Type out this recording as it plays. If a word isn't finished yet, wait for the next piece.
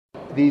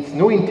There's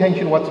no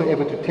intention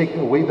whatsoever to take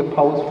away the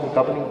powers from the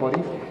governing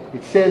body.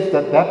 It says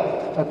that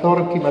that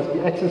authority must be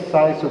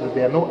exercised so that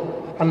there are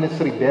no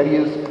unnecessary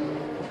barriers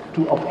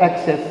of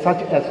access,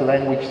 such as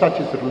language, such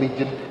as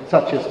religion,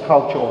 such as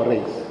culture or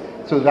race.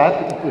 So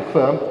that is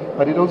affirmed,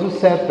 but it also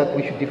said that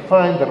we should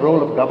define the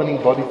role of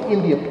governing bodies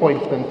in the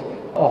appointment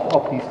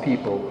of these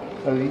people.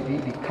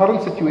 The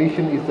current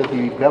situation is that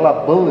the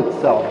umbrella bill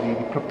itself,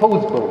 the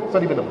proposed bill, it's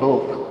not even a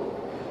bill,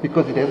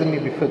 because it hasn't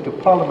been referred to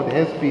Parliament,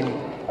 it has been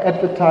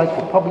advertised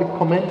for public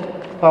comment.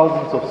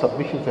 Thousands of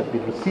submissions have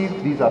been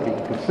received. These are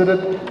being considered,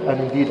 and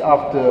indeed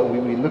after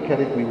we look at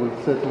it, we will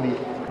certainly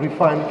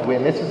refine it where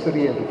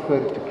necessary and refer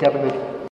it to Cabinet